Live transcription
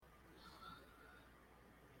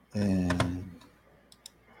And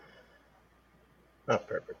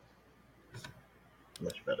perfect.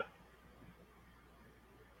 Much better.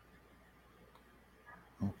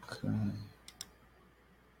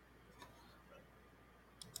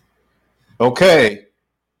 Okay.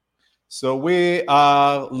 So we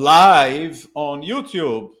are live on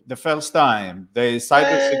YouTube the first time. The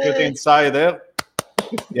Cybersecurity Insider.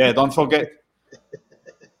 Yeah, don't forget.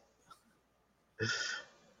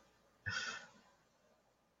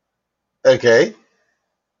 Okay.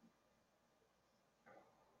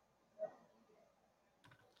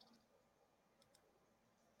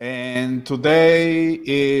 And today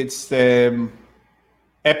it's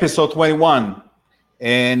episode 21.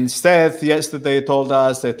 And Seth yesterday told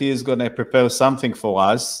us that he is going to prepare something for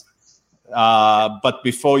us. But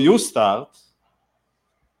before you start,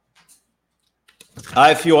 I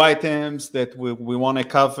have a few items that we want to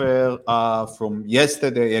cover from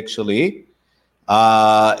yesterday, actually.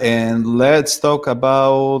 And let's talk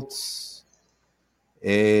about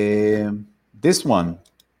this one.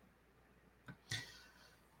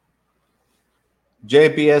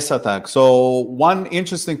 JPS attack. So one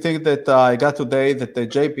interesting thing that I got today, that the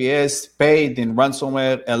JPS paid in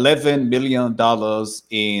ransomware $11 million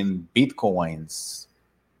in Bitcoins.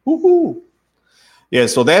 Woohoo! Yeah,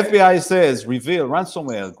 so the FBI says REvil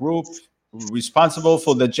Ransomware group responsible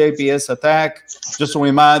for the JPS attack. Just to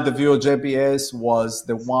remind the viewer, JPS was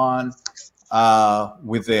the one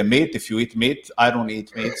with the meat. If you eat meat, I don't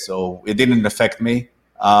eat meat, so it didn't affect me.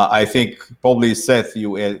 I think probably Seth,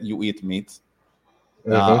 you eat meat.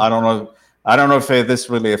 I don't know if this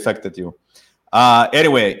really affected you.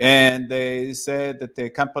 Anyway, and they said that the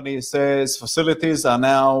company says facilities are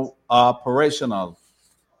now operational.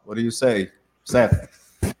 What do you say, Seth?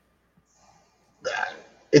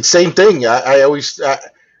 It's same thing.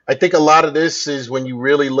 I think a lot of this is when you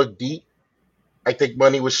really look deep. I think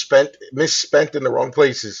money was misspent in the wrong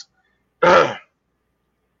places,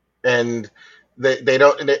 and they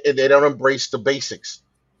don't embrace the basics.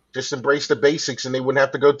 Just embrace the basics, and they wouldn't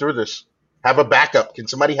have to go through this. Have a backup. Can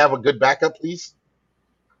somebody have a good backup, please?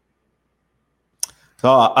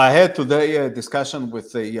 So I had today a discussion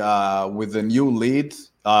with the new lead,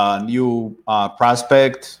 new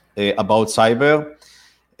prospect about cyber,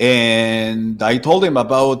 and I told him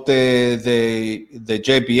about the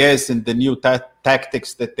JPS and the new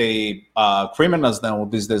tactics that the criminals now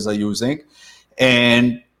these days are using,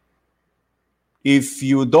 and if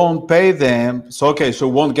you don't pay them, so you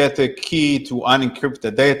won't get a key to unencrypt the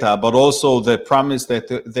data, but also the promise that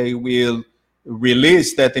they will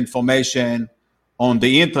release that information on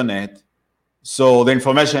the internet. So the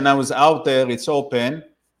information now is out there, it's open,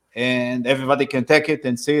 and everybody can take it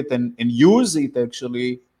and see it and use it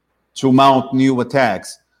actually to mount new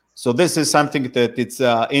attacks. So this is something that it's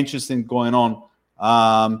interesting going on.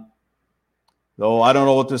 So I don't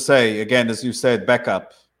know what to say. Again, as you said,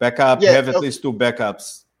 backup. Have at least 2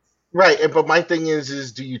 backups. Right, but my thing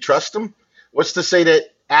is do you trust them? What's to say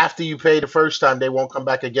that after you pay the first time, they won't come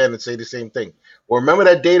back again and say the same thing? Well, remember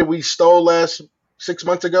that data we stole 6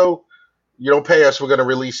 months ago? You don't pay us, we're going to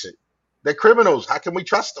release it. They're criminals. How can we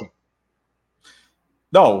trust them?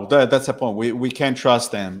 No, that's the point. We can't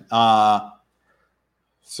trust them.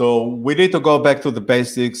 So we need to go back to the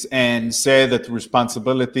basics and say that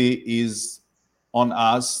responsibility is on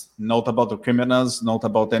us, not about the criminals, not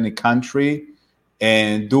about any country,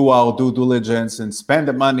 and do our due diligence and spend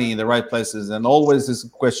the money in the right places. And always this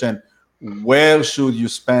question, where should you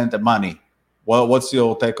spend the money? Well, what's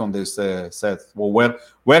your take on this, Seth? Well,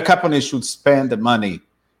 where companies should spend the money?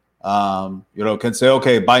 Can say,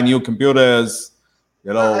 okay, buy new computers,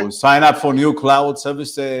 sign up for new cloud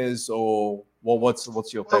services, or what's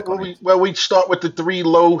your take on it? Well, we start with the 3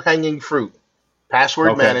 low-hanging fruit: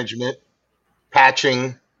 password management,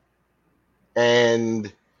 patching, and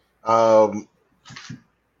it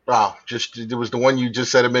was the one you just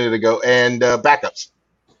said a minute ago, and backups.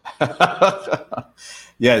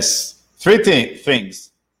 Yes, 3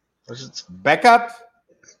 things: backup,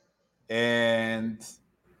 and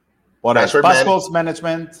what else? Passwords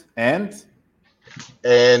management and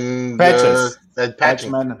patches. Patch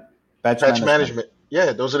management.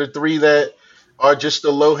 Yeah, those are the 3 that are just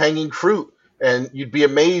the low-hanging fruit. And you'd be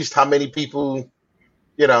amazed how many people,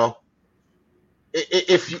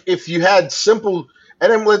 if you had simple,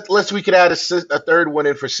 and then we could add a 3rd one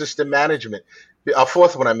in for system management, a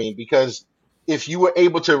 4th one, because if you were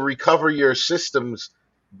able to recover your systems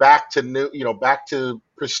back to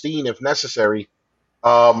pristine if necessary,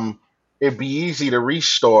 it'd be easy to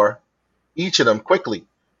restore each of them quickly.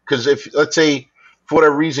 Because if, let's say, for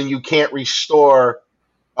whatever reason you can't restore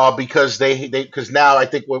because now I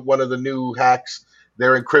think one of the new hacks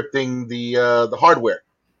they're encrypting the hardware.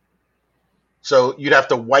 So you'd have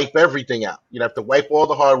to wipe everything out. You'd have to wipe all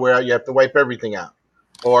the hardware out. You have to wipe everything out,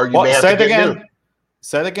 or you may have to get new.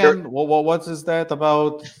 Say it again. What is that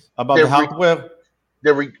about the hardware?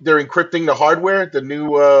 They're encrypting the hardware. The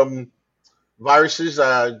new viruses.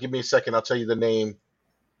 Give me a second. I'll tell you the name.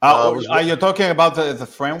 Are you talking about the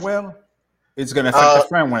firmware? It's going to affect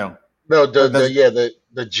the firmware. No,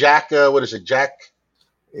 the Jack. What is it? Jack.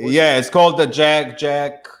 Yeah, it's called the Jack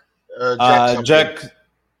hack.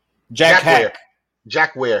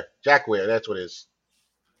 Jackware. That's what it is.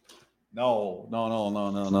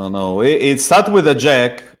 No. It starts with a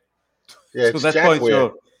Jack. Yeah, it's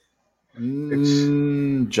Jackware.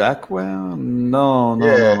 Jackware? No.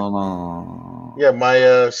 Yeah, my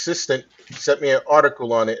assistant sent me an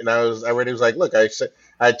article on it, and I read it. Was like, look, I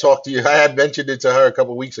talked to you. I had mentioned it to her a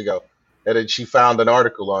couple of weeks ago, and then she found an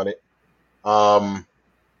article on it. Yeah,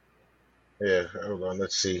 hold on.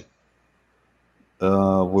 Let's see.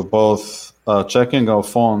 We're both checking our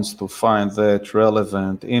phones to find that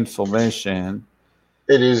relevant information.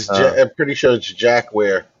 It is. I'm pretty sure it's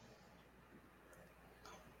Jackware.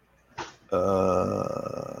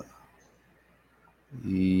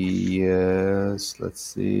 Yes. Let's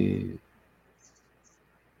see.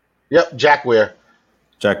 Yep, Jackware.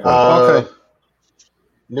 Okay.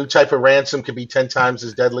 New type of ransom could be 10 times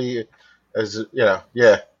as deadly as Yeah.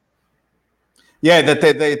 Yeah, that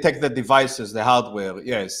they take the devices, the hardware.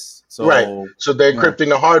 Yes. So right. So they're encrypting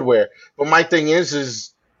the hardware. But my thing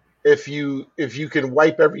is if you can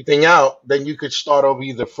wipe everything out, then you could start over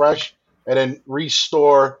either fresh and then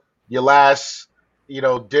restore your last,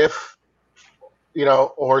 diff,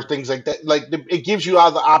 or things like that. Like it gives you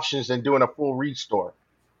other options than doing a full restore.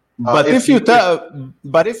 But if you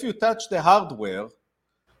touch the hardware,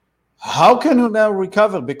 how can you now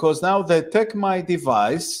recover? Because now they take my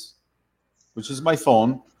device, which is my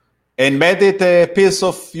phone, and made it a piece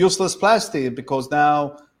of useless plastic, because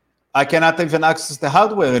now I cannot even access the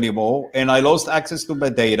hardware anymore, and I lost access to my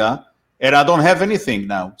data, and I don't have anything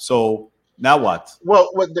now. So now what? Well,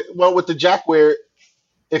 with the Jackware,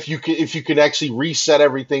 if you can actually reset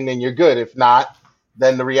everything, then you're good. If not,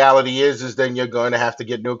 then the reality is then you're going to have to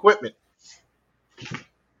get new equipment,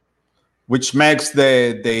 which makes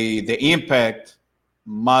the impact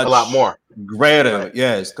much a lot more greater. Right.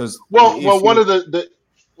 Yes, because one of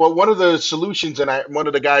the solutions, and one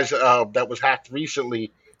of the guys that was hacked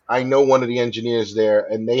recently, I know one of the engineers there,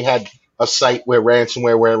 and they had a site where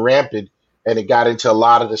ransomware went rampant, and it got into a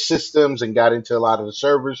lot of the systems and got into a lot of the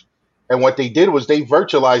servers. And what they did was they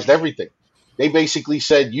virtualized everything. They basically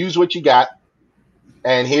said, use what you got,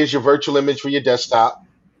 and here's your virtual image for your desktop.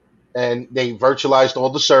 And they virtualized all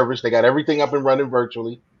the servers. They got everything up and running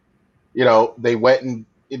virtually. They went and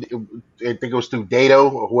I think it was through Dado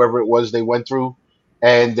or whoever it was they went through,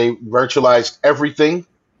 and they virtualized everything.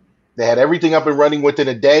 They had everything up and running within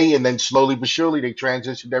a day, and then slowly but surely they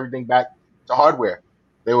transitioned everything back to hardware.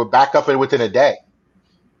 They were back up within a day.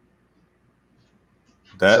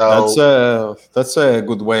 That's a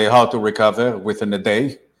good way how to recover within a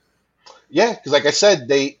day. Yeah, because like I said,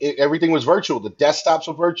 everything was virtual. The desktops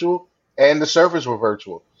were virtual and the servers were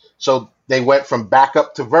virtual. So they went from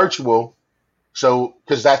backup to virtual. So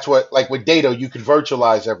because that's what, like with Dado, you can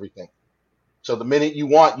virtualize everything. So the minute you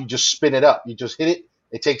want, you just spin it up. You just hit it.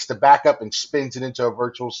 It takes the backup and spins it into a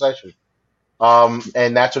virtual session.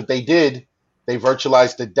 And that's what they did. They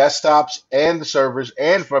virtualized the desktops and the servers,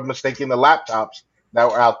 and, if I'm mistaken, the laptops that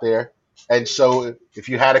were out there. And so if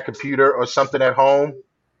you had a computer or something at home,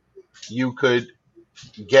 you could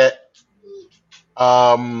get,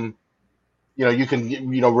 you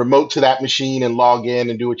can, remote to that machine and log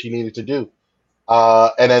in and do what you needed to do.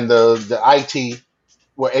 And then the IT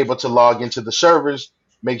were able to log into the servers,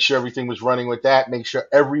 make sure everything was running with that, make sure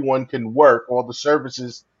everyone can work, all the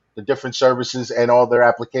services, the different services and all their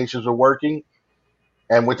applications are working.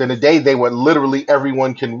 And within a day, they were literally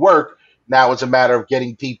everyone can work. Now it's a matter of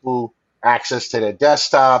getting people access to their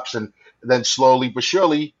desktops, and then slowly but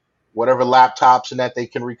surely, whatever laptops and that they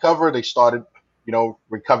can recover, they started,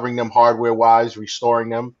 recovering them hardware wise, restoring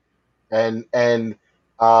them. And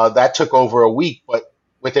that took over a week, but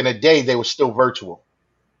within a day, they were still virtual.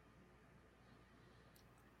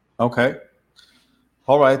 Okay.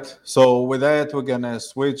 All right. So with that, we're going to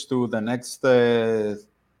switch to the next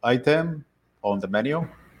item on the menu,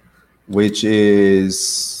 which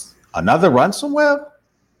is another ransomware.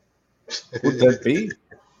 Could that be?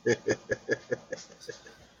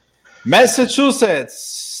 Massachusetts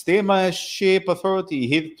Steamship Authority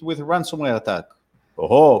hit with ransomware attack.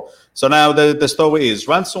 Oh, so now the story is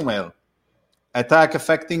ransomware attack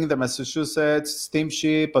affecting the Massachusetts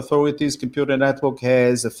Steamship authorities' computer network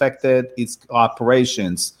has affected its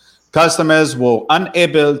operations. Customers were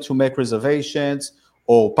unable to make reservations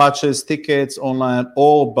or purchase tickets online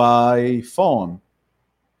or by phone.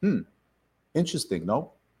 Interesting,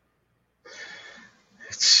 no?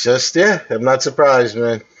 It's just, I'm not surprised,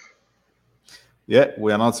 man. Yeah,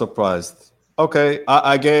 we are not surprised. Okay,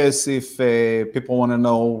 I guess if people want to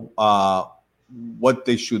know what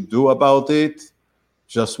they should do about it,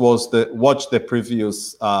 just watch the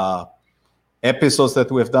previous episodes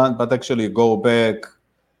that we've done, but actually go back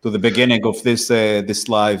to the beginning of this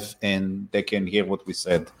live, and they can hear what we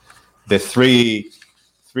said. The three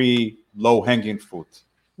low hanging fruit.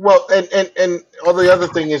 Well, and all the other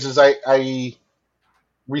thing is I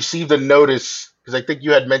received a notice because I think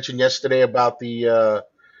you had mentioned yesterday about the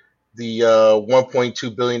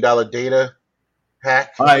 $1.2 billion data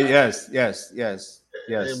hack. Yes.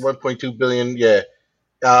 1.2 billion, yeah.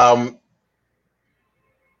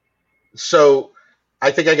 So I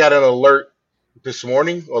think I got an alert this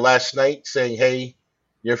morning or last night saying, "Hey,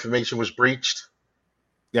 your information was breached."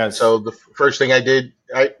 Yes. So the first thing I did,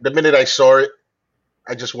 the minute I saw it,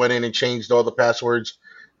 I just went in and changed all the passwords.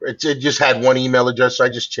 It just had one email address, so I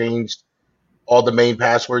just changed all the main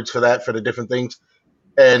passwords for the different things.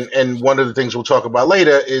 And one of the things we'll talk about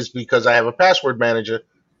later is because I have a password manager,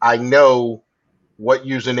 I know what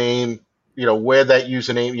username, where that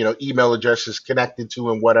username, email address is connected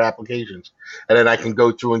to and what applications. And then I can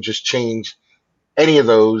go through and just change any of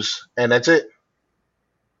those, and that's it.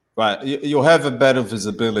 Right. You have a better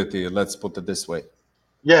visibility, let's put it this way.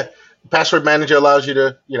 Yeah. Password manager allows you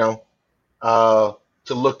to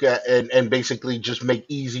look at and basically just make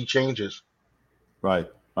easy changes. Right.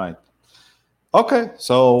 Okay,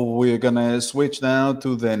 so we're gonna switch now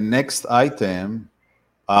to the next item.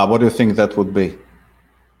 What do you think that would be?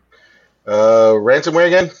 Ransomware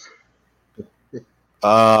again?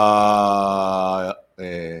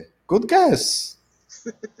 Good guess.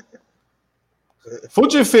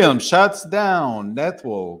 Fujifilm shuts down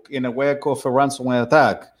network in a wake of a ransomware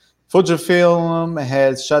attack. Fujifilm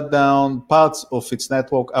has shut down parts of its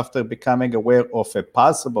network after becoming aware of a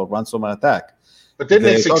possible ransomware attack. But didn't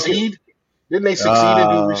they succeed? Didn't they succeed and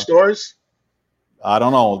do restores? I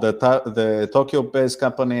don't know. The Tokyo-based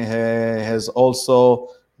company has also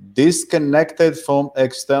disconnected from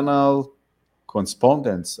external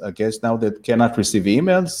correspondence. I guess now they cannot receive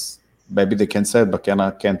emails. Maybe they can send, but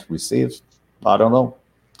can't receive. I don't know.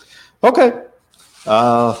 Okay.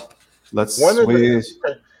 Let's switch.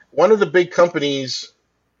 One of the big companies,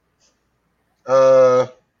 if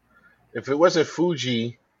it wasn't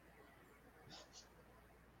Fuji,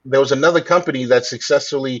 there was another company that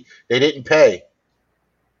successfully, they didn't pay.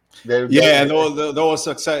 There was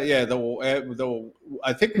success. Yeah,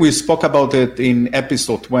 I think we spoke about it in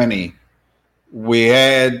episode 20. We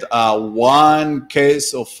had one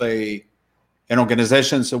case of an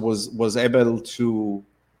organization that was able to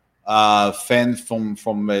fend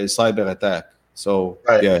from a cyber attack. So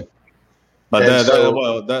right. Yeah, but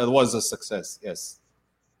that was a success. Yes,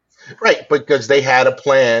 right, because they had a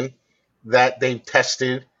plan that they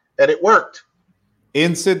tested and it worked.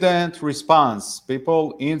 Incident response,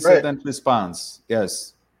 people. Incident response.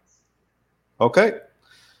 Yes. Okay.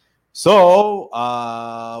 So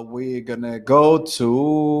we're gonna go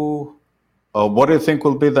to what do you think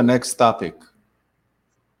will be the next topic?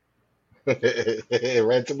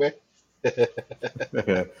 Ransomware.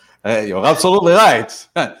 You're absolutely right.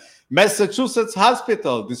 Massachusetts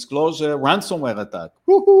hospital disclosure ransomware attack.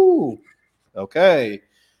 Woohoo! Okay.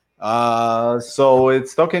 So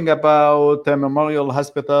it's talking about a Memorial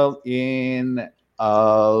Hospital in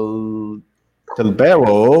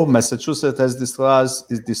Tilbero, Massachusetts, has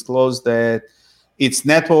disclosed that its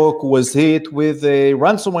network was hit with a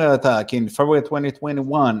ransomware attack in February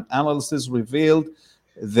 2021. Analysis revealed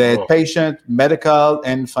that patient, medical,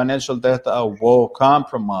 and financial data were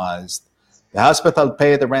compromised. The hospital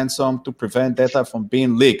paid a ransom to prevent data from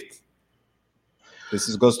being leaked.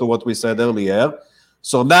 This goes to what we said earlier.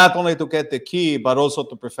 So not only to get the key, but also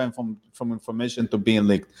to prevent from information to being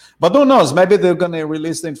leaked. But who knows? Maybe they're going to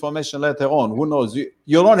release the information later on. Who knows? You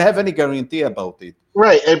don't have any guarantee about it.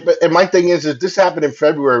 Right. And my thing is, if this happened in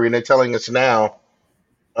February and they're telling us now,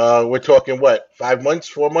 we're talking what, 5 months,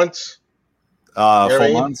 4 months?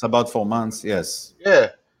 4 months, about 4 months, yes.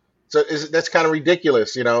 Yeah. So that's kind of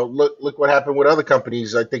ridiculous. Look what happened with other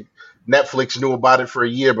companies. I think Netflix knew about it for a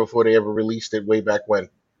year before they ever released it way back when.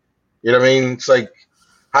 You know what I mean? It's like,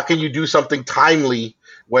 how can you do something timely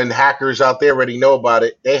when hackers out there already know about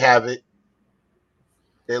it? They have it.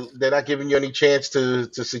 They're not giving you any chance to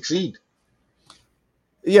succeed.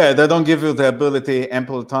 Yeah, they don't give you the ability,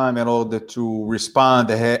 ample time in order to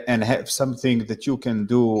respond and have something that you can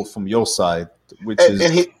do from your side, which and, is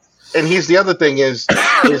and he and here's the other thing is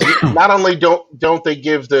not only don't they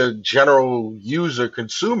give the general user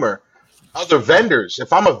consumer other vendors.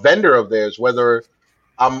 If I'm a vendor of theirs, whether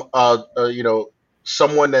I'm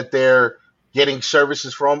someone that they're getting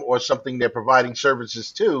services from or something they're providing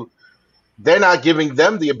services to, they're not giving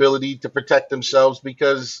them the ability to protect themselves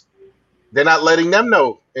because they're not letting them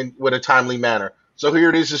know in with a timely manner. So here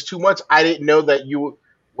it is 2 months. I didn't know that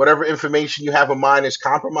whatever information you have of mine is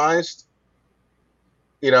compromised,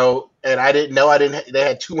 and I didn't know. They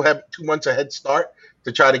had 2 months a head start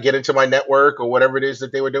to try to get into my network or whatever it is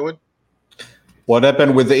that they were doing. what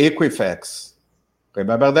happened with the Equifax.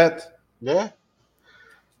 Remember that? Yeah.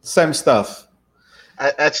 Same stuff.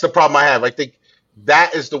 That's the problem I have. I think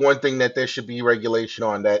that is the one thing that there should be regulation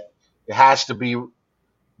on, that it has to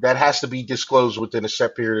be disclosed within a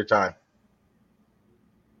set period of time.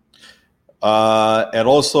 And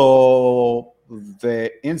also,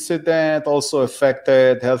 the incident also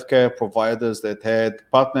affected healthcare providers that had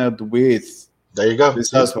partnered with There you go.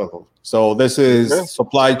 this hospital. So this is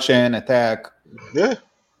supply chain attack. Yeah.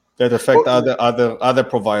 That affect other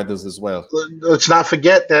providers as well. Let's not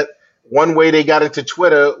forget that one way they got into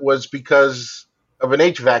Twitter was because of an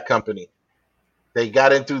HVAC company. They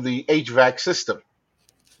got into the HVAC system.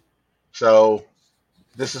 So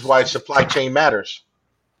this is why supply chain matters.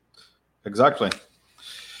 Exactly.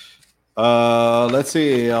 Let's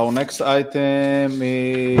see. Our next item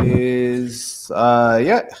is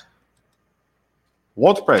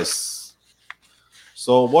WordPress.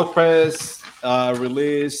 So WordPress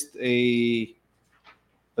released the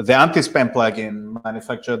Antispam plugin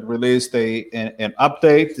manufactured released an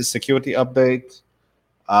update, the security update.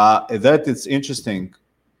 That is interesting.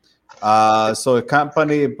 So a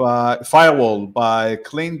company Firewall by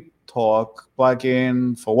CleanTalk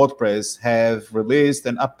plugin for WordPress have released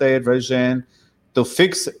an update version to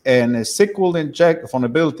fix a SQL injection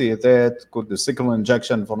vulnerability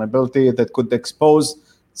that could expose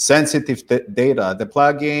sensitive data. The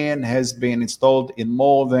plugin has been installed in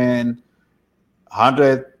more than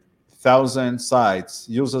 100,000 sites.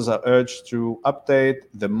 Users are urged to update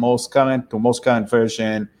the most current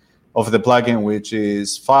version of the plugin, which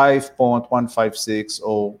is 5.156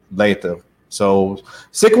 or later. So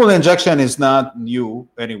SQL injection is not new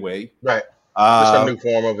anyway. Right. Just a new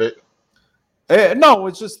form of it. No,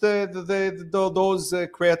 it's just those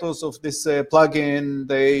creators of this plugin.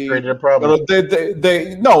 They created a problem. They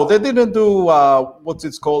didn't do what's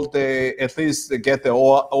it's called. At least get the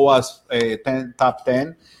OWASP 10 top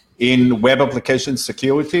 10 in web application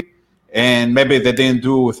security, and maybe they didn't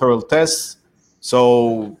do thorough tests.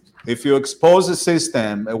 So if you expose a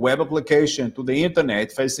system, a web application to the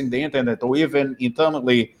internet, facing the internet, or even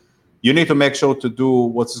internally, you need to make sure to do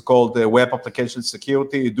what's called the web application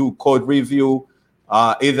security, do code review,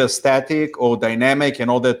 either static or dynamic, in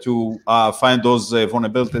order to find those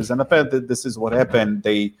vulnerabilities. And apparently this is what happened.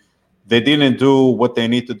 They didn't do what they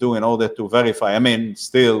need to do in order to verify. I mean,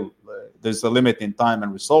 still, there's a limit in time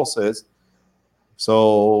and resources.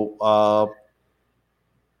 So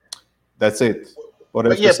that's it. But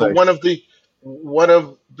one of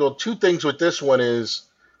the two things with this one is,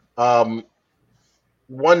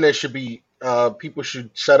 one, there should be people should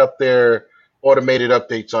set up their automated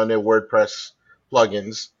updates on their WordPress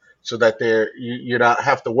plugins so that you not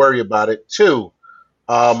have to worry about it. Two,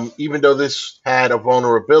 even though this had a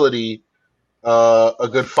vulnerability, a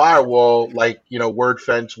good firewall like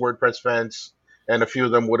WordPress Fence, and a few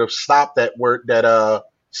of them would have stopped that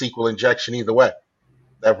SQL injection either way,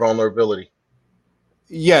 that vulnerability.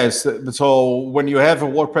 Yes. So when you have a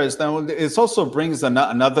WordPress, now it also brings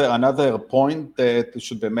another point that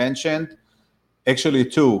should be mentioned. Actually,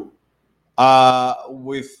 two.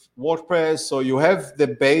 With WordPress, so you have the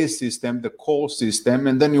base system, the core system,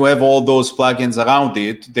 and then you have all those plugins around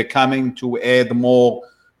it. They're coming to add more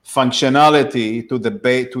functionality to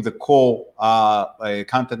the core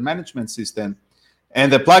content management system,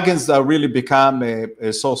 and the plugins are really become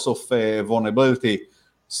a source of vulnerability.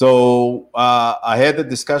 So I had a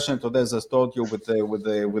discussion today, as I told you, with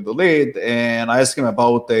the lead, and I asked him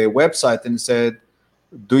about the website, and he said,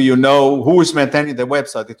 "Do you know who is maintaining the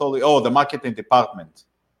website?" He told me, "Oh, the marketing department."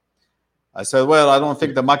 I said, "Well, I don't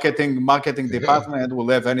think the marketing department will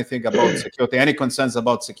have anything about security, any concerns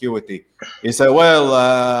about security." He said, "Well,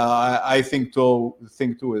 I think too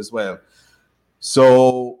as well."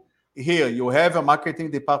 So here you have a marketing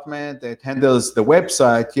department that handles the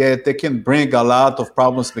website, yet they can bring a lot of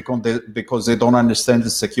problems because they don't understand the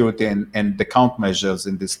security and the countermeasures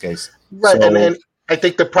in this case. Right, and I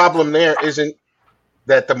think the problem there isn't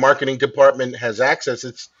that the marketing department has access.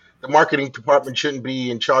 It's the marketing department shouldn't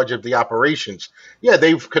be in charge of the operations. Yeah,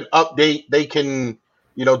 they can update, they can,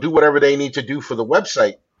 do whatever they need to do for the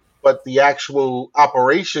website, but the actual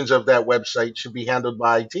operations of that website should be handled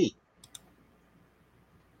by IT.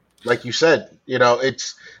 Like you said,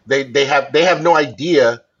 it's they have no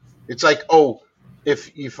idea. It's like, oh,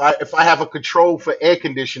 if I have a control for air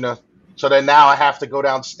conditioner, so then now I have to go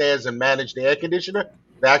downstairs and manage the air conditioner,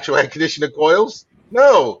 the actual air conditioner coils.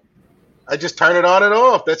 No, I just turn it on and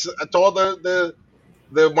off. That's all the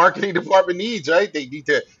marketing department needs, right? They need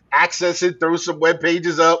to access it, throw some web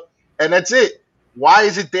pages up, and that's it. Why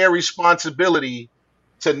is it their responsibility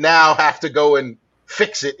to now have to go and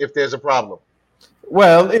fix it if there's a problem?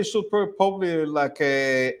 Well, it should probably like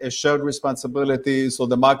a shared responsibility. So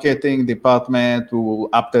the marketing department will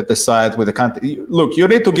update the site with the content. Look, you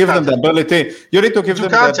need to give them the ability. You need to give them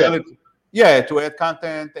the ability, to add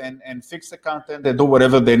content and fix the content and do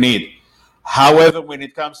whatever they need. However, when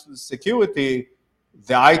it comes to security,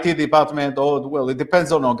 the IT department, it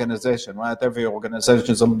depends on organization, right? Every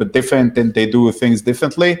organization is a little bit different and they do things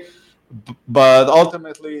differently. But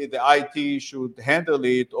ultimately, the IT should handle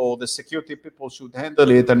it, or the security people should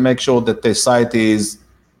handle it and make sure that the site is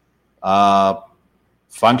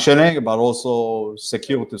functioning, but also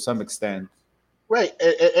secure to some extent. Right.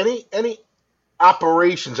 Any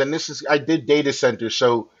operations, and I did data centers,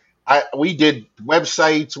 so we did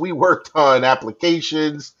websites, we worked on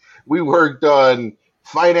applications, we worked on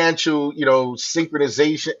financial,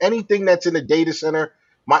 synchronization, anything that's in a data center.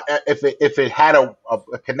 If it had a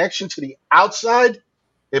connection to the outside,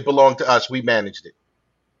 it belonged to us. We managed it.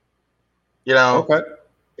 Okay.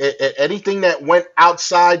 Anything that went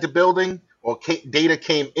outside the building or data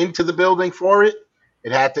came into the building for it,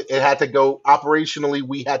 it had to go operationally.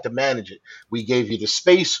 We had to manage it. We gave you the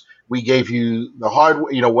space. We gave you the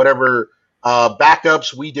hardware. Whatever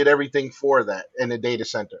backups. We did everything for that in the data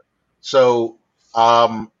center. So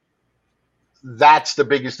that's the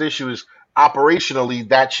biggest issue is. Operationally,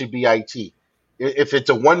 that should be IT. If it's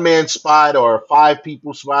a one-man spot or a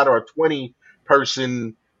 5-people spot or a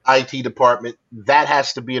 20-person IT department, that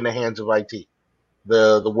has to be in the hands of IT.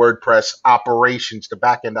 The WordPress operations, the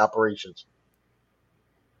back-end operations.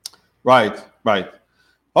 Right.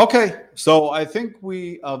 Okay, so I think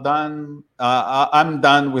we are done. I'm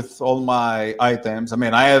done with all my items. I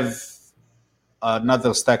mean, I have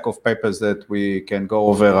another stack of papers that we can go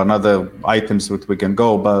over, another items that we can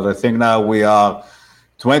go, but I think now we are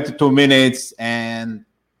 22 minutes and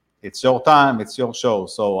it's your time, it's your show.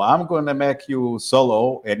 So I'm going to make you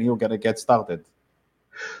solo and you're going to get started.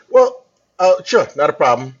 Well, sure, not a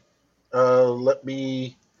problem. So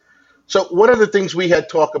one of the things we had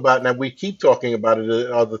talked about, and we keep talking about it,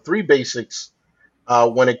 are the 3 basics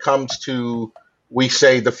when it comes to, we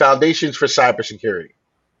say, the foundations for cybersecurity.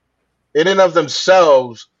 In and of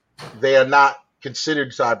themselves, they are not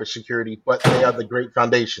considered cybersecurity, but they are the great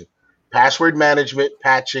foundation. Password management,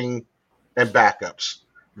 patching, and backups.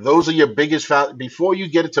 Those are your biggest before you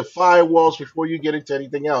get into firewalls, before you get into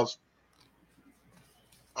anything else.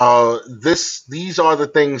 These are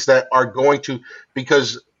the things that are going to,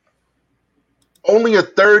 because only a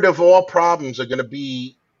third of all problems are going to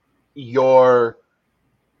be your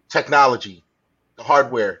technology, the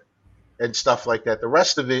hardware, and stuff like that. The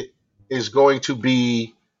rest of it is going to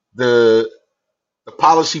be the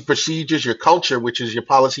policy procedures, your culture, which is your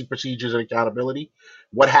policy procedures and accountability.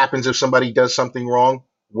 What happens if somebody does something wrong?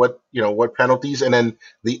 What penalties? And then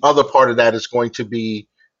the other part of that is going to be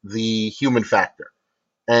the human factor.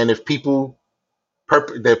 And if there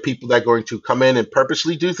are people that are going to come in and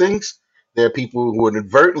purposely do things. There are people who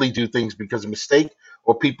inadvertently do things because of mistake,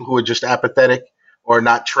 or people who are just apathetic or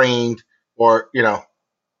not trained, or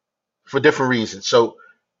for different reasons. So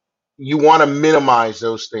you want to minimize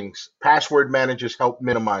those things. Password managers help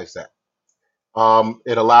minimize that.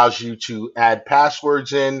 It allows you to add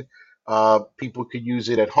passwords in. People could use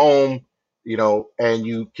it at home, and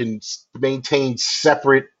you can maintain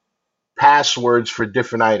separate passwords for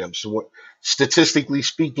different items. So statistically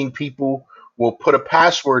speaking, people will put a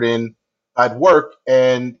password in at work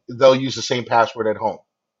and they'll use the same password at home,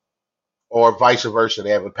 or vice versa.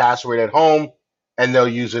 They have a password at home and they'll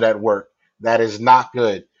use it at work. That is not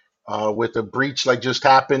good. With a breach like just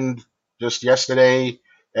happened just yesterday,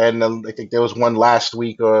 and I think there was one last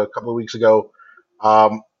week or a couple of weeks ago,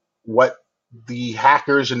 what the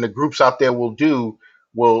hackers and the groups out there will do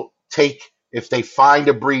will take, if they find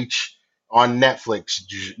a breach on Netflix,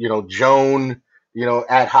 Joan,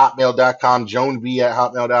 at hotmail.com, Joan B at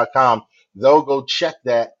hotmail.com, they'll go check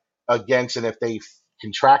that against, and if they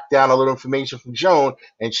can track down a little information from Joan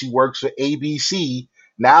and she works for ABC,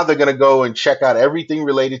 Now they're going to go and check out everything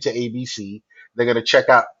related to ABC. They're going to check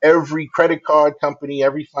out every credit card company,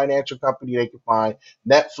 every financial company they can find,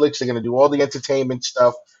 Netflix. They're going to do all the entertainment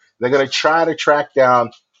stuff. They're going to try to track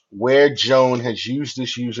down where Joan has used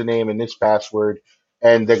this username and this password,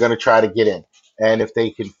 and they're going to try to get in. And if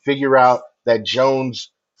they can figure out that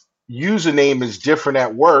Joan's username is different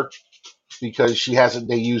at work, because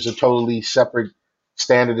they use a totally separate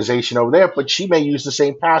standardization over there, but she may use the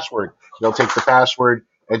same password. They'll take the password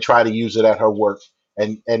and try to use it at her work,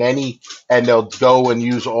 and they'll go and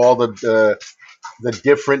use all the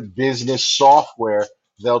different business software.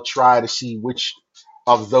 They'll try to see which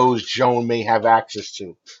of those Joan may have access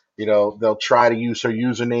to. They'll try to use her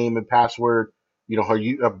username and password,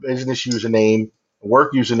 her business username,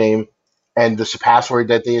 work username, and this password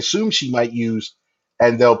that they assume she might use,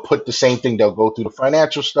 and they'll put the same thing. They'll go through the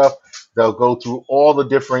financial stuff. They'll go through all the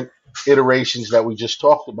different iterations that we just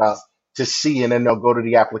talked about to see, and then they'll go to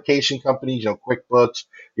the application companies, QuickBooks,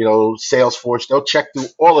 Salesforce. They'll check through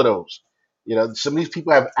all of those. Some of these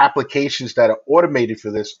people have applications that are automated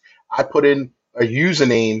for this. I put in a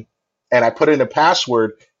username and I put in a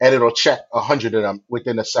password, and it'll check 100 of them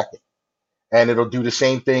within a second. And it'll do the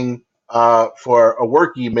same thing for a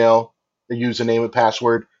work email, the username and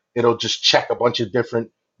password. It'll just check a bunch of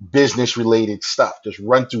different business related stuff, just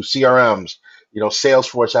run through CRMs,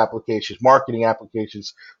 Salesforce applications, marketing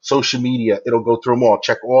applications, social media. It'll go through them all,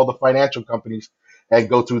 check all the financial companies, and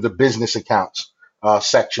go through the business accounts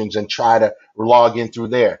sections and try to log in through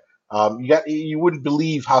there. You wouldn't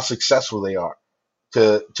believe how successful they are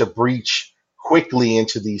to breach quickly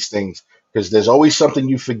into these things, because there's always something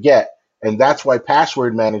you forget. And that's why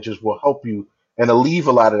password managers will help you and alleviate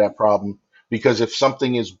a lot of that problem, because if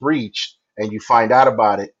something is breached and you find out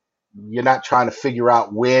about it, you're not trying to figure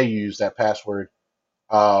out where you use that password,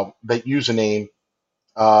 that username.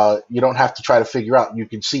 You don't have to try to figure out. You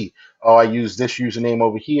can see, oh, I use this username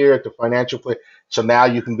over here at the financial place. So now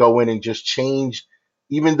you can go in and just change,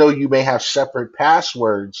 even though you may have separate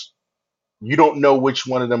passwords. You don't know which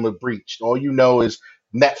one of them was breached. All you know is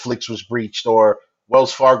Netflix was breached or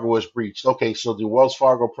Wells Fargo was breached. Okay, so the Wells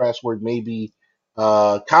Fargo password may be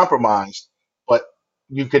compromised, but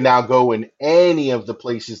you can now go in any of the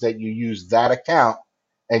places that you use that account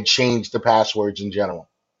and change the passwords in general.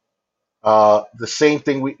 The same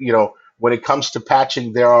thing, when it comes to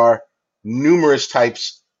patching, there are numerous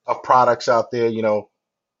types of products out there,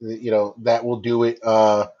 that will do it.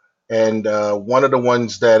 And one of the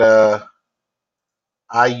ones that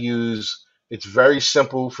I use, it's very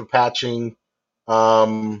simple for patching.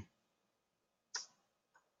 Um,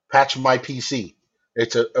 Patch My PC.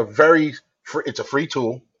 It's it's a free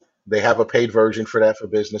tool. They have a paid version for that for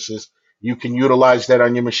businesses. You can utilize that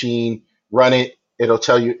on your machine, run it. It'll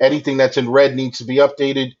tell you anything that's in red needs to be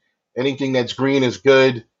updated. Anything that's green is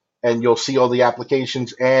good, and you'll see all the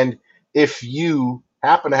applications. And if you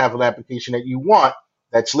happen to have an application that you want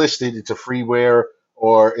that's listed, it's a freeware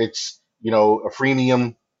or it's a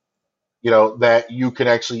freemium, that you can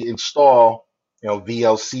actually install,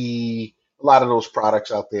 VLC, a lot of those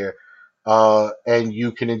products out there, and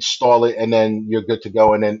you can install it, and then you're good to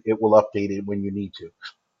go, and then it will update it when you need to.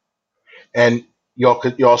 And you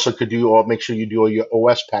also could do, or make sure you do all your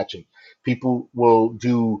OS patching. People will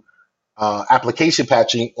do application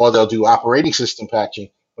patching, or they'll do operating system patching,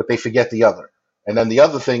 but they forget the other. And then the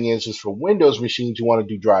other thing is for Windows machines, you want to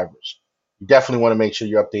do drivers. You definitely want to make sure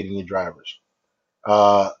you're updating your drivers.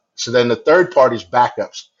 So then the third part is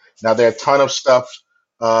backups. Now there are a ton of stuff,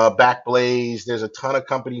 Backblaze. There's a ton of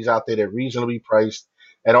companies out there that are reasonably priced.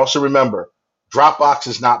 And also remember, Dropbox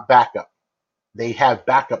is not backup. They have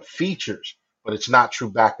backup features, but it's not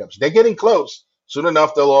true backups. They're getting close. Soon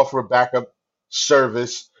enough, they'll offer a backup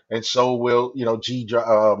service, and so will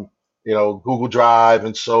Google Drive,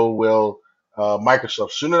 and so will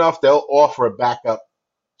Microsoft. Soon enough, they'll offer a backup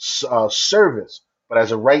service. But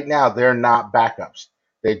as of right now, they're not backups.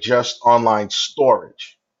 They're just online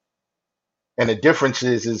storage. And the difference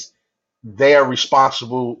is they are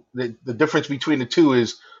responsible. The difference between the two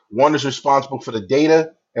is one is responsible for the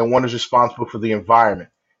data and one is responsible for the environment.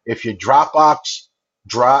 If your Dropbox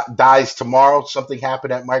dies tomorrow, something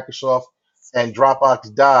happened at Microsoft and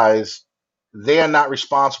Dropbox dies, they are not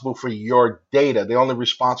responsible for your data. They're only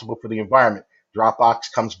responsible for the environment.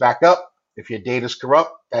 Dropbox comes back up. If your data is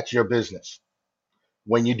corrupt, that's your business.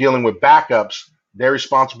 When you're dealing with backups, they're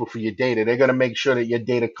responsible for your data. They're going to make sure that your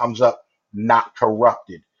data comes up not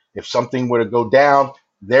corrupted. If something were to go down,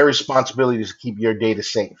 their responsibility is to keep your data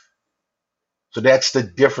safe. So that's the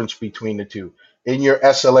difference between the two. In your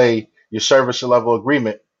SLA, your service level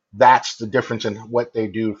agreement, that's the difference in what they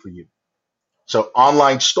do for you. So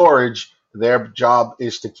online storage Their job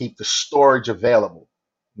is to keep the storage available,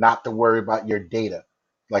 not to worry about your data.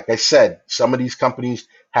 Like I said, some of these companies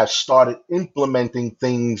have started implementing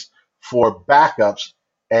things for backups,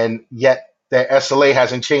 and yet their SLA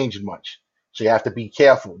hasn't changed much. So you have to be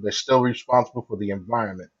careful. They're still responsible for the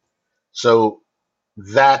environment. So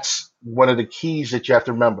that's one of the keys that you have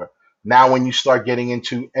to remember. Now, when you start getting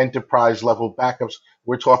into enterprise level backups,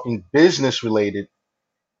 we're talking business related,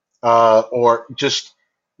 or just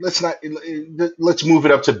let's move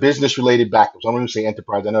it up to business related backups. I'm going to say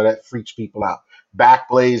enterprise. I know that freaks people out.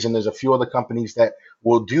 Backblaze, and there's a few other companies that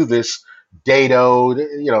will do this. Dado,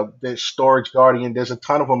 there's Storage Guardian. There's a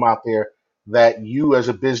ton of them out there that you as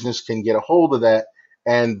a business can get a hold of that,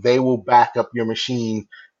 and they will back up your machine,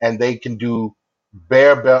 and they can do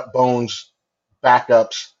bare bones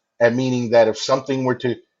backups, and meaning that if something were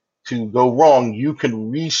to go wrong, you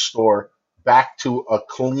can restore back to a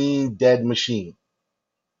clean, dead machine.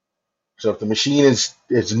 So if the machine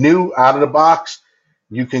is new out of the box,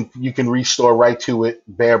 you can restore right to it,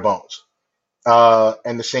 bare bones.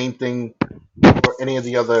 And the same thing for any of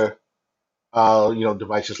the other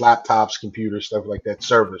devices, laptops, computers, stuff like that,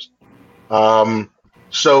 servers.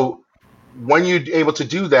 So when you're able to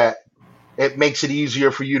do that, it makes it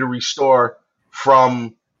easier for you to restore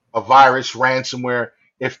from a virus, ransomware.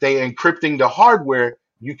 If they're encrypting the hardware,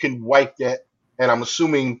 you can wipe that. And I'm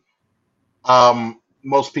assuming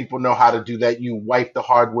most people know how to do that. You wipe the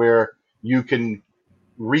hardware. You can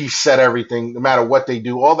reset everything, no matter what they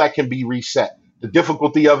do. All that can be reset. The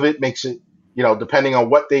difficulty of it makes it, depending on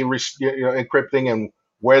what they encrypting and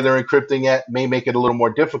where they're encrypting at, may make it a little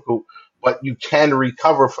more difficult. But you can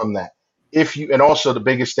recover from that and also the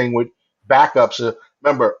biggest thing with backups.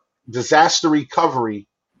 Remember, disaster recovery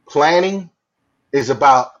planning is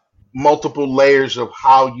about multiple layers of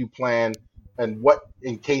how you plan and what,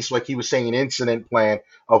 in case, like he was saying, an incident plan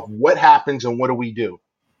of what happens and what do we do.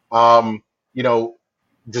 Um, you know,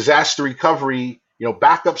 Disaster recovery,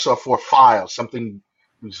 backups are for files.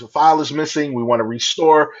 A file is missing, we want to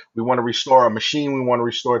restore. We want to restore a machine. We want to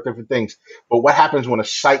restore different things. But what happens when a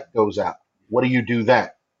site goes out? What do you do then?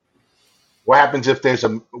 What happens if there's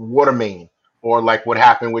a water main, or like what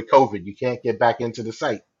happened with COVID? You can't get back into the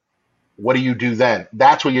site. What do you do then?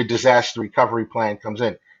 That's where your disaster recovery plan comes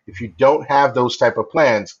in. If you don't have those type of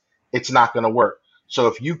plans, it's not going to work. So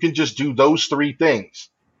if you can just do those three things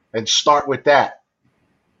and start with that,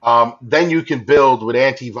 then you can build with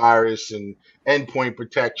antivirus and endpoint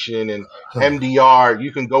protection and MDR.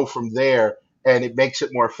 You can go from there, and it makes it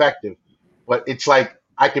more effective. But it's like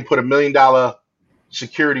I can put $1 million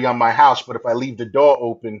security on my house, but if I leave the door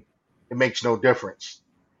open, it makes no difference.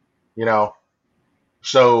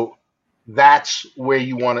 So that's where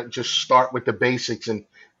you want to just start with the basics. And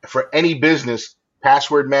for any business,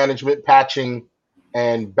 password management, patching,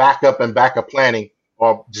 and backup planning,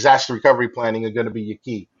 or disaster recovery planning, are going to be your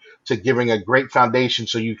key to giving a great foundation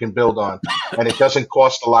so you can build on. And it doesn't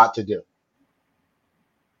cost a lot to do.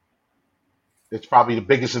 It's probably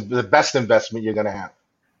the best investment you're going to have.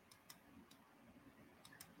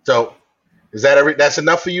 So is that's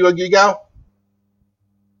enough for you, Yigal?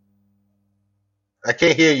 I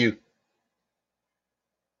can't hear you.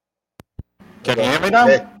 Can you hear me now?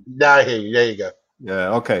 Now I hear you. There you go.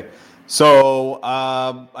 Yeah, okay. So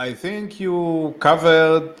I think you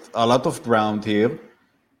covered a lot of ground here.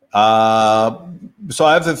 So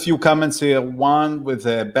I have a few comments here. One with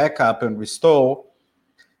a backup and restore.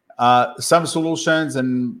 Some solutions,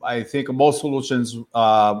 and I think most solutions,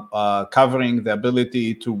 covering the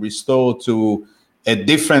ability to restore to a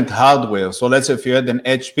different hardware. So let's say if you had an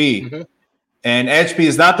HP, and HP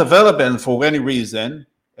is not available for any reason,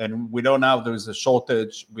 and we know now there is a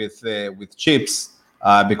shortage with chips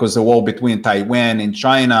because the war between Taiwan and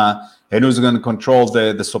China, and who's going to control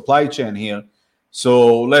the supply chain here.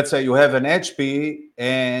 So let's say you have an HP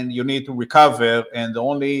and you need to recover, and the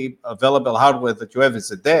only available hardware that you have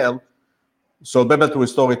is a Dell. So be able to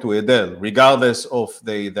restore it to a Dell, regardless of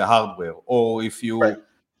the hardware. Or if you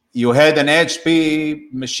had an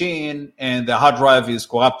HP machine and the hard drive is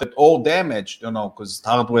corrupted or damaged, because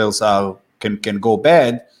hardwares can go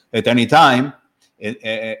bad at any time,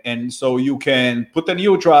 and so you can put a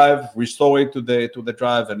new drive, restore it to the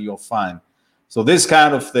drive, and you're fine. So this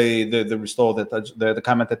kind of the restore the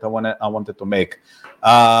comment that I wanted to make,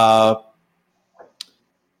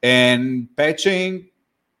 and patching.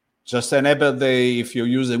 Just enable if you're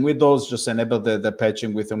using Windows, just enable the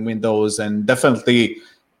patching within Windows, and definitely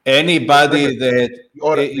anybody that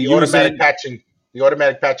the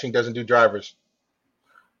automatic patching doesn't do drivers.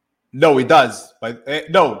 No, it does, but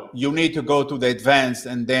no, you need to go to the advanced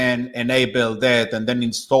and then enable that and then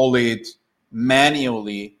install it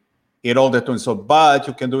manually. in order to install, but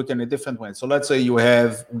you can do it in a different way. So let's say you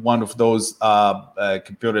have one of those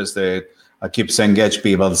computers that I keep saying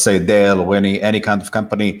HP, but say Dell or any kind of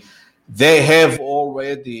company. They have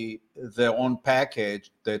already their own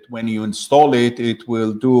package that when you install it, it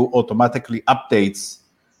will do automatically updates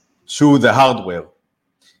to the hardware.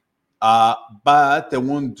 But they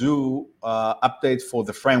won't do update for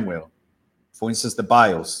the firmware. For instance, the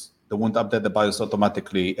BIOS. They won't update the BIOS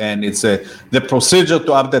automatically, and the procedure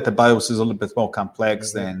to update the BIOS is a little bit more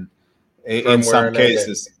complex than in some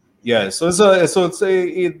cases. Yeah, so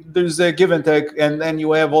there's a give and take, and then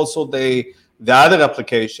you have also the other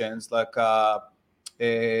applications like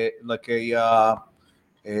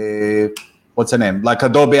what's the name, like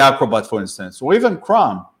Adobe Acrobat, for instance, or even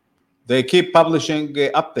Chrome. They keep publishing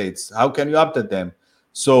updates. How can you update them?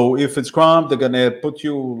 So if it's Chrome, they're going to put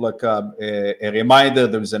you like a reminder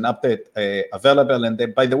there is an update available. And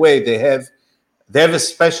then, by the way, they have a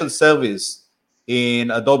special service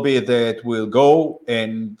in Adobe that will go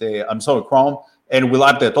and Chrome, and will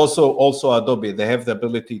update. Also Adobe, they have the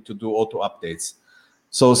ability to do auto updates.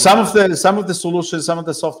 So some of the solutions, some of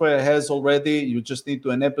the software has already. You just need to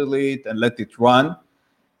enable it and let it run.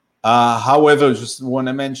 However, just want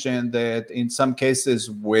to mention that in some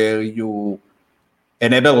cases where you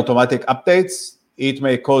enable automatic updates, it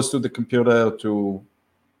may cause to the computer to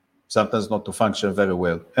sometimes not to function very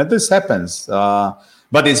well. And this happens.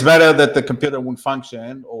 But it's better that the computer won't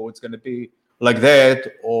function, or it's going to be like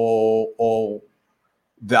that, or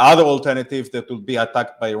the other alternative that will be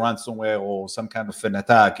attacked by ransomware or some kind of an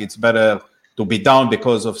attack. It's better to be down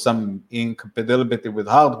because of some incompatibility with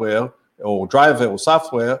hardware or driver or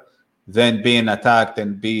software than being attacked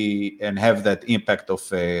and have that impact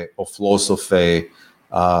of loss of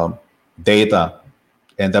data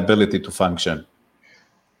and ability to function.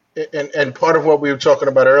 And part of what we were talking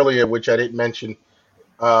about earlier, which I didn't mention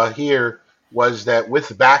here, was that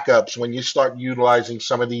with backups, when you start utilizing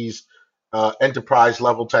some of these enterprise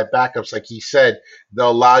level type backups, like he said,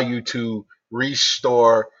 they'll allow you to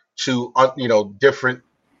restore to different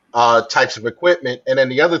types of equipment. And then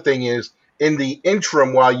the other thing is, in the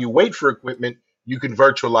interim, while you wait for equipment, you can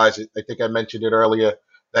virtualize it. I think I mentioned it earlier.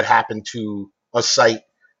 That happened to a site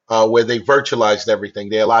where they virtualized everything.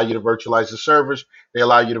 They allow you to virtualize the servers. They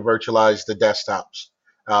allow you to virtualize the desktops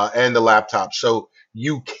and the laptops. So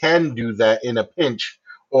you can do that in a pinch.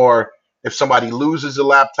 Or if somebody loses a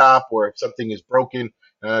laptop, or if something is broken,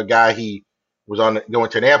 a guy, he was going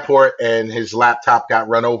to an airport and his laptop got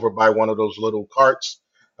run over by one of those little carts,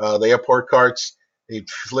 the airport carts. It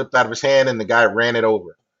flipped out of his hand and the guy ran it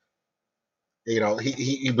over.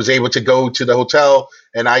 He was able to go to the hotel,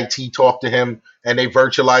 and IT talked to him, and they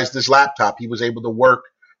virtualized his laptop. He was able to work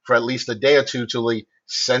for at least a day or two till they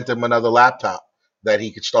sent him another laptop that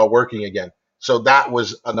he could start working again. So that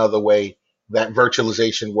was another way that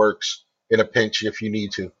virtualization works in a pinch if you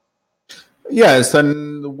need to. Yes,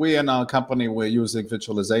 and we in our company, we're using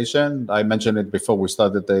virtualization. I mentioned it before we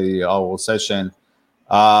started our session.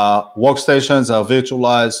 Workstations are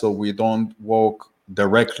virtualized, so we don't work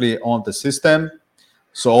directly on the system.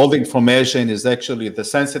 So all the information is actually the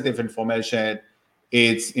sensitive information.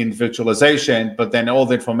 It's in virtualization, but then all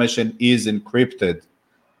the information is encrypted.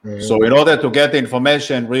 Mm-hmm. So in order to get the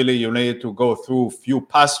information, really, you need to go through few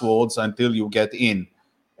passwords until you get in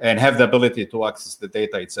and have the ability to access the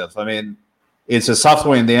data itself. I mean, it's a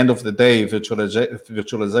software. In the end of the day,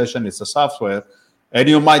 virtualization is a software, and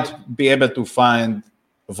you might be able to find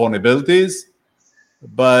vulnerabilities,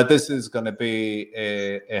 but this is going to be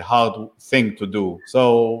a hard thing to do.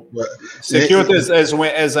 So security,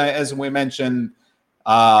 as we mentioned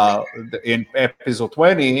in episode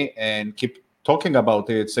 20, and keep talking about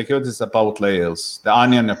it, security is about layers, the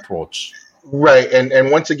onion approach. Right, and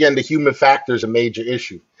once again, the human factor is a major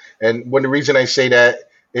issue. And the reason I say that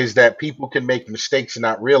is that people can make mistakes and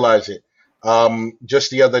not realize it. Just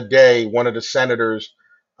the other day, one of the senators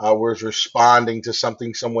was responding to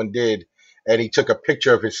something someone did, and he took a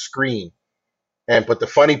picture of his screen. But the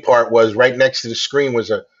funny part was, right next to the screen was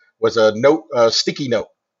a note, a sticky note,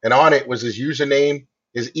 and on it was his username,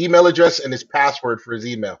 his email address, and his password for his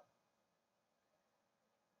email.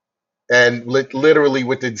 And literally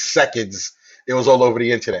within seconds, it was all over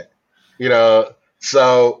the internet.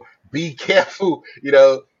 So be careful.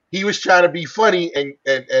 He was trying to be funny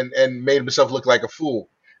and made himself look like a fool.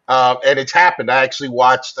 And it's happened. I actually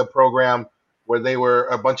watched a program where they were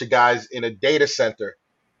a bunch of guys in a data center,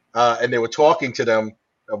 and they were talking to them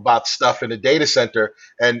about stuff in the data center.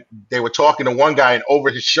 And they were talking to one guy, and over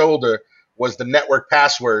his shoulder was the network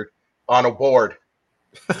password on a board.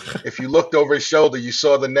 If you looked over his shoulder, you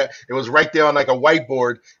saw it was right there on like a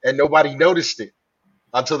whiteboard, and nobody noticed it.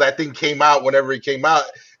 until that thing came out, whenever it came out,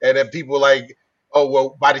 and then people were like, oh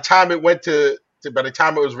well. By the time it went by the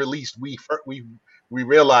time it was released, we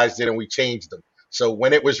realized it and we changed them. So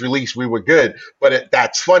when it was released, we were good. But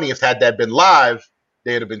that's funny. If had that been live,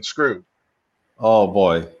 they'd have been screwed. Oh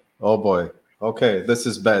boy. Oh boy. Okay, this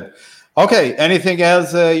is bad. Okay, anything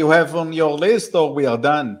else you have on your list, or we are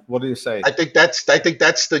done? What do you say? I think that's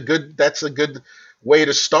a good way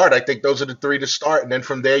to start. I think those are the three to start, and then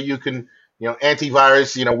from there you can,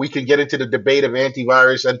 antivirus. We can get into the debate of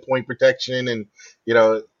antivirus, endpoint protection, and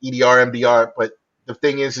EDR, MDR. But the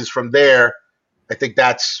thing is from there, I think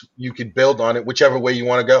you can build on it whichever way you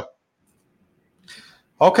want to go.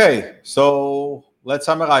 Okay, so let's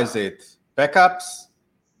summarize it: backups,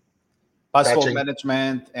 password Patching.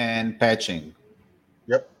 management, and patching.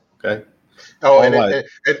 Yep. Okay. Oh, All and, right.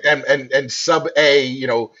 and sub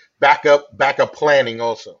A, backup planning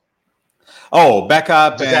also. Oh,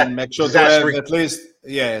 backup and make sure to have disaster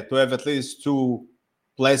at least 2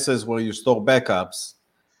 places where you store backups.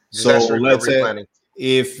 So let's recovery say planning.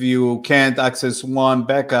 if you can't access one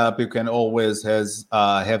backup, you can always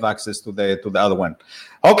have access to the other one.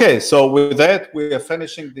 Okay, so with that, we are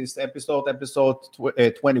finishing this episode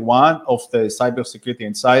 21 of the Cybersecurity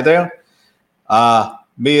Insider.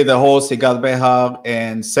 Me, the host, Yigal, Behar,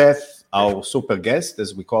 and Seth, our super guest,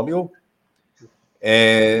 as we call you.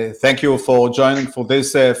 Thank you for joining for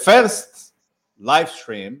this first live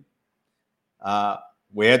stream.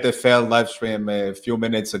 We had a failed live stream a few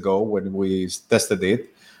minutes ago when we tested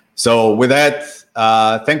it. So with that,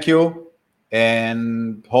 thank you.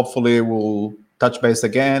 And hopefully we'll touch base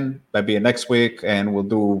again, maybe next week, and we'll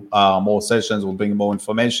do more sessions. We'll bring more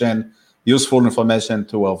information, useful information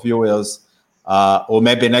to our viewers. Or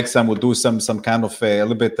maybe next time we'll do some kind of a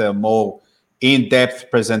little bit more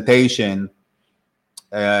in-depth presentation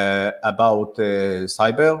about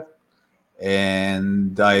cyber.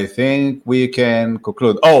 And I think we can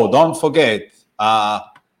conclude. Oh, don't forget,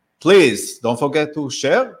 please don't forget to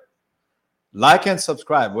share, like, and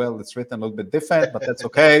subscribe. Well, it's written a little bit different, but that's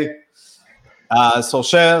okay. So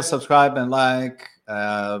share, subscribe, and like.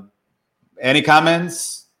 Any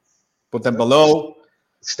comments, put them below.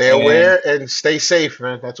 Stay aware and stay safe,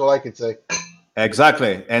 man. That's all I can say.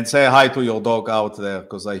 Exactly. And say hi to your dog out there,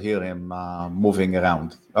 because I hear him moving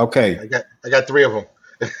around. Okay. I got 3 of them.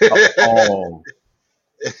 Oh.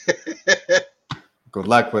 Good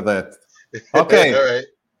luck with that. Okay. All right.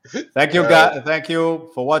 Thank you, guys. Thank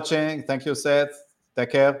you for watching. Thank you, Seth.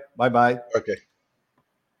 Take care. Bye-bye. Okay.